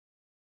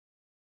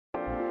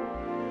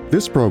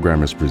This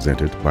program is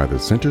presented by the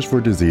Centers for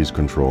Disease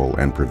Control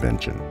and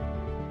Prevention.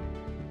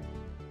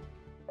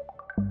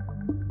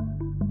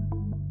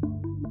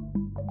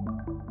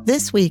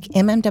 This week,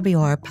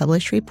 MMWR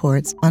published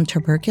reports on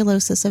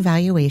tuberculosis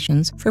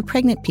evaluations for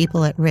pregnant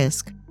people at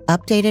risk,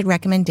 updated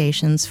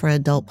recommendations for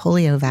adult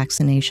polio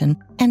vaccination,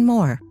 and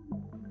more.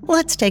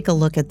 Let's take a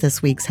look at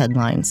this week's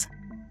headlines.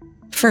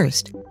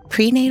 First,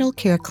 prenatal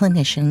care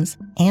clinicians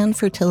and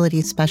fertility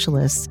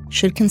specialists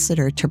should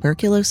consider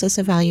tuberculosis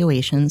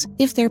evaluations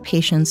if their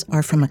patients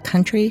are from a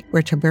country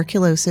where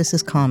tuberculosis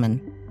is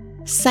common.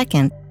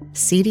 Second,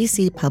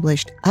 CDC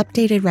published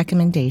updated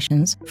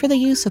recommendations for the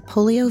use of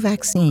polio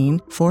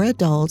vaccine for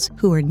adults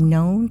who are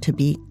known to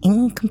be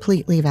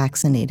incompletely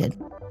vaccinated.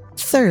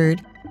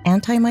 Third,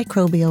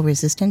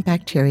 antimicrobial-resistant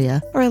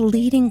bacteria are a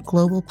leading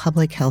global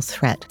public health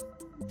threat.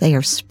 They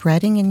are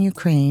spreading in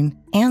Ukraine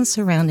and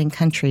surrounding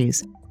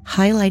countries,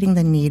 highlighting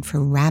the need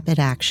for rapid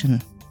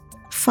action.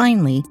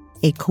 Finally,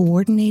 a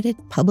coordinated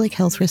public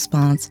health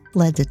response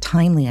led to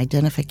timely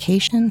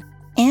identification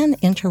and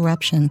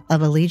interruption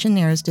of a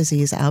Legionnaires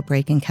disease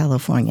outbreak in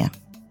California.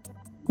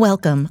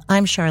 Welcome,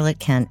 I'm Charlotte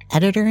Kent,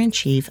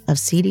 Editor-in-Chief of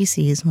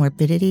CDC's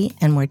Morbidity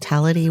and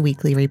Mortality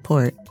Weekly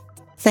Report.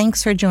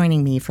 Thanks for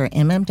joining me for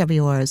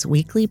MMWR's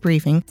weekly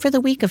briefing for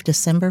the week of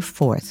December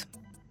 4th.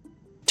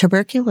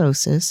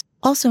 Tuberculosis,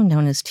 also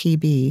known as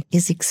TB,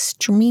 is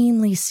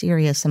extremely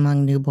serious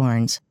among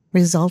newborns,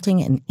 resulting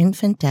in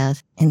infant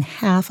death in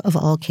half of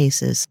all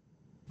cases.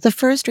 The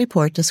first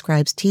report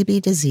describes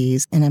TB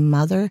disease in a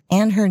mother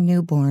and her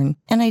newborn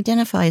and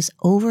identifies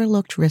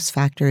overlooked risk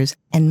factors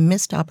and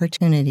missed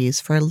opportunities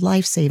for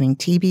life-saving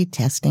TB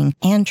testing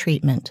and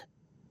treatment.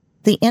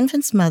 The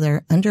infant's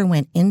mother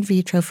underwent in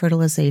vitro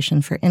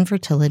fertilization for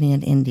infertility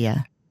in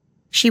India.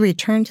 She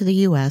returned to the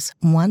U.S.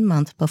 1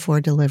 month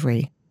before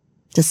delivery.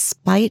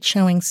 Despite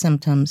showing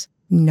symptoms,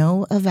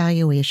 no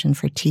evaluation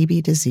for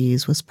TB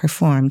disease was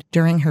performed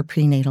during her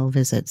prenatal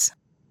visits.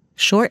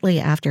 Shortly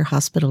after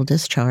hospital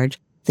discharge,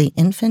 the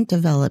infant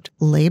developed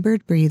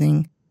labored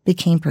breathing,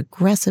 became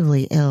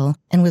progressively ill,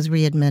 and was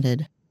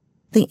readmitted.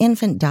 The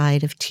infant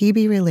died of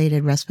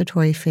TB-related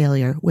respiratory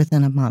failure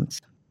within a month.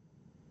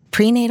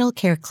 Prenatal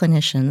care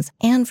clinicians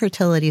and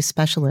fertility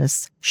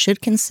specialists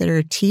should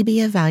consider TB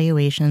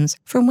evaluations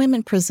for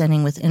women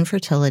presenting with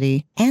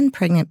infertility and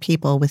pregnant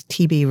people with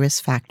TB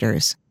risk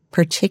factors,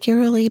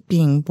 particularly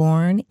being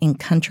born in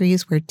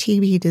countries where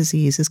TB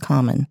disease is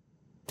common.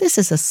 This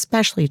is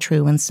especially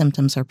true when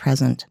symptoms are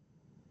present.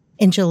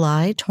 In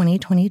July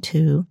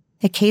 2022,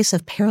 a case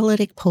of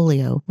paralytic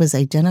polio was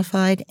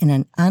identified in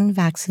an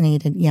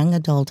unvaccinated young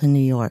adult in New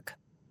York.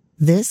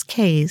 This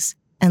case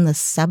and the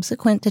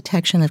subsequent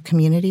detection of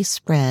community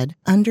spread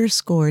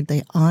underscored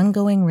the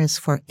ongoing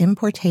risk for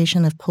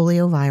importation of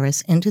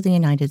poliovirus into the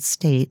United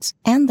States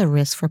and the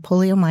risk for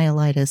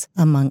poliomyelitis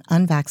among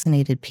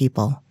unvaccinated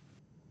people.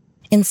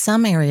 In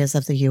some areas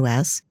of the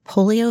U.S.,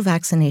 polio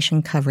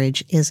vaccination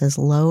coverage is as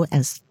low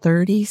as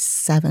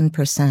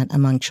 37%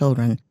 among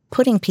children,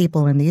 putting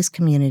people in these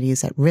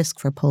communities at risk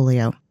for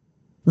polio.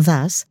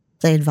 Thus,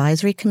 the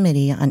Advisory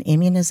Committee on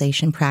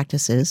Immunization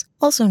Practices,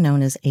 also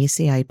known as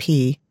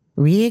ACIP,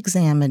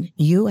 re-examined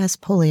U.S.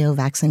 polio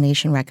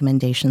vaccination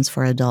recommendations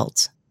for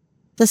adults.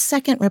 The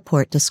second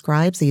report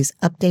describes these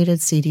updated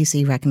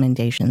CDC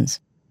recommendations.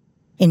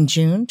 In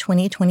June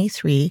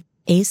 2023,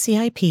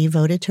 ACIP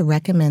voted to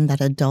recommend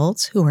that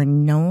adults who are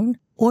known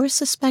or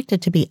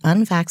suspected to be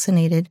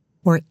unvaccinated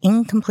or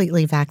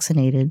incompletely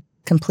vaccinated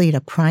complete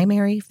a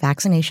primary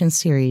vaccination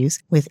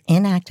series with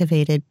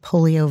inactivated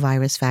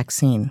poliovirus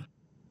vaccine.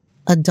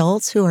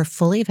 Adults who are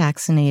fully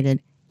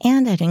vaccinated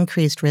and at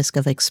increased risk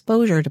of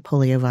exposure to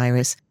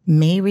poliovirus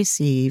may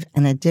receive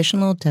an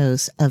additional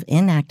dose of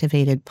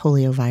inactivated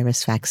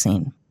poliovirus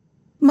vaccine.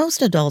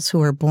 Most adults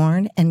who are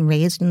born and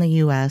raised in the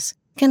U.S.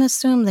 can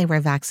assume they were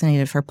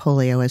vaccinated for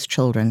polio as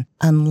children,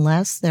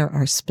 unless there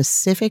are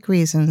specific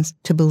reasons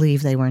to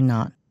believe they were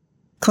not.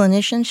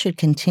 Clinicians should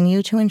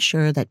continue to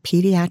ensure that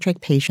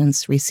pediatric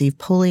patients receive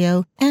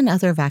polio and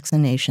other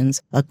vaccinations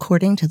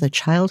according to the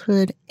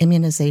childhood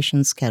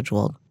immunization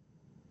schedule.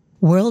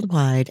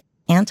 Worldwide,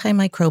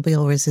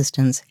 antimicrobial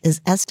resistance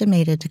is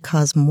estimated to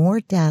cause more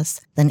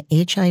deaths than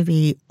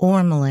HIV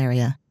or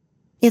malaria.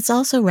 It's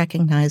also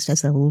recognized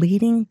as a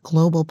leading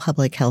global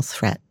public health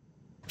threat.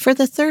 For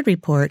the third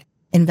report,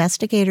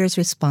 investigators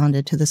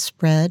responded to the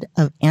spread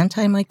of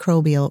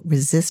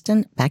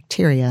antimicrobial-resistant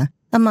bacteria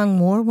among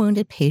war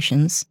wounded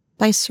patients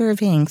by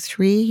surveying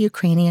 3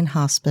 Ukrainian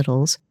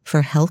hospitals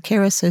for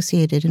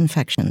healthcare-associated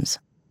infections.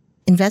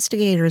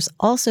 Investigators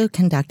also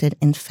conducted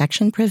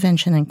infection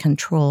prevention and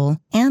control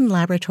and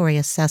laboratory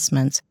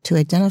assessments to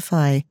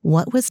identify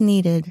what was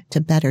needed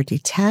to better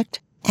detect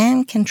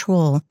and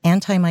control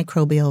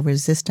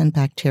antimicrobial-resistant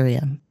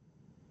bacteria.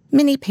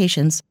 Many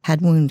patients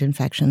had wound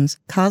infections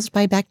caused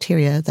by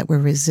bacteria that were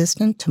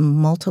resistant to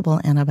multiple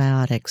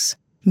antibiotics,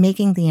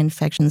 making the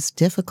infections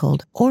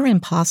difficult or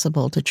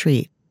impossible to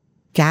treat.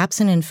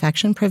 Gaps in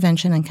infection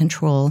prevention and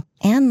control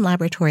and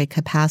laboratory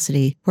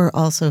capacity were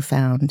also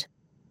found.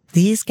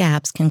 These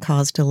gaps can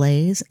cause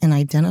delays in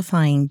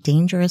identifying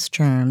dangerous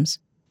germs,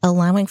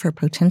 allowing for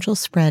potential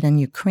spread in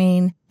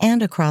Ukraine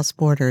and across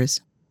borders.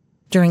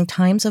 During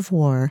times of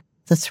war,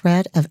 the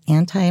threat of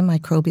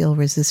antimicrobial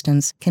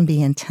resistance can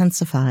be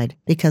intensified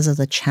because of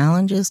the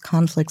challenges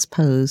conflicts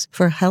pose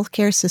for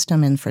healthcare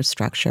system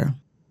infrastructure.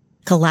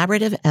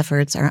 Collaborative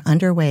efforts are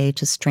underway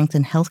to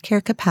strengthen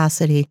healthcare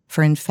capacity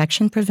for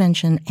infection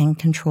prevention and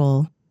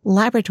control,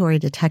 laboratory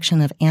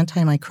detection of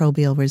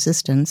antimicrobial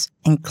resistance,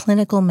 and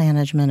clinical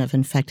management of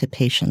infected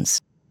patients.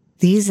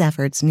 These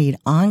efforts need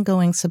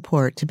ongoing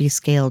support to be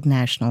scaled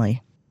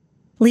nationally.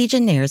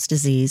 Legionnaires'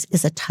 disease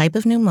is a type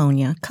of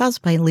pneumonia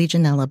caused by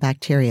Legionella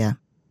bacteria.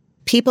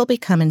 People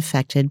become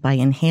infected by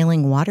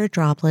inhaling water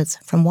droplets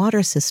from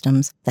water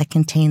systems that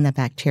contain the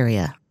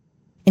bacteria.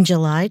 In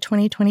July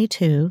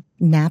 2022,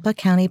 Napa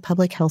County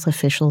public health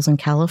officials in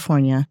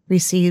California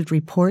received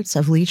reports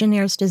of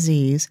Legionnaires'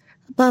 disease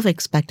above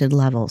expected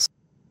levels.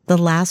 The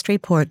last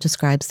report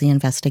describes the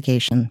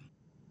investigation.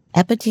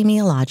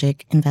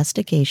 Epidemiologic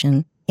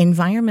investigation,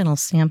 environmental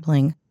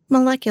sampling,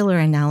 molecular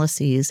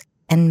analyses,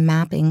 and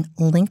mapping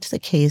linked the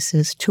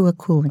cases to a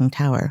cooling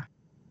tower.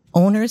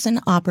 Owners and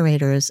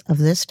operators of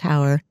this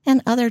tower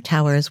and other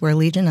towers where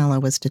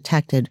Legionella was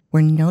detected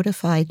were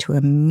notified to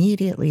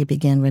immediately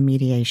begin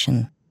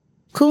remediation.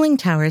 Cooling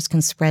towers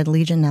can spread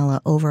Legionella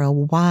over a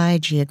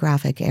wide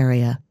geographic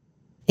area.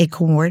 A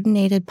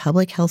coordinated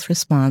public health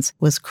response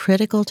was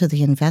critical to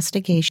the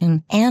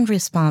investigation and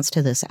response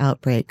to this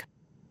outbreak.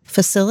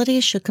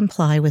 Facilities should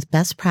comply with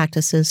best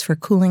practices for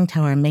cooling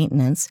tower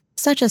maintenance,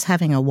 such as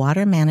having a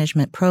water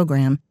management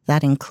program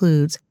that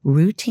includes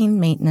routine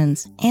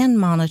maintenance and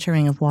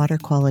monitoring of water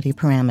quality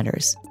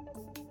parameters.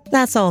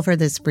 That's all for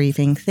this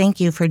briefing. Thank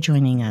you for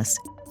joining us.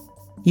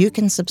 You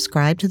can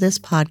subscribe to this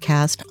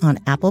podcast on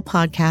Apple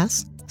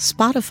Podcasts,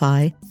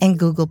 Spotify, and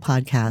Google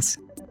Podcasts.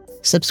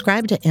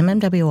 Subscribe to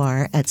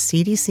MMWR at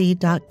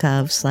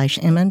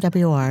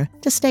cdc.gov/MMWR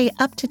to stay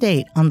up to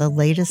date on the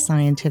latest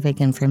scientific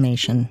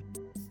information.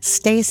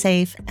 Stay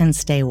safe and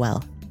stay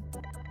well.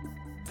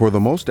 For the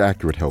most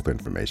accurate health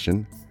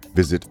information,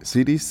 visit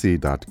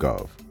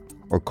cdc.gov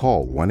or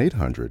call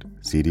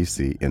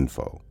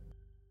 1-800-CDC-INFO.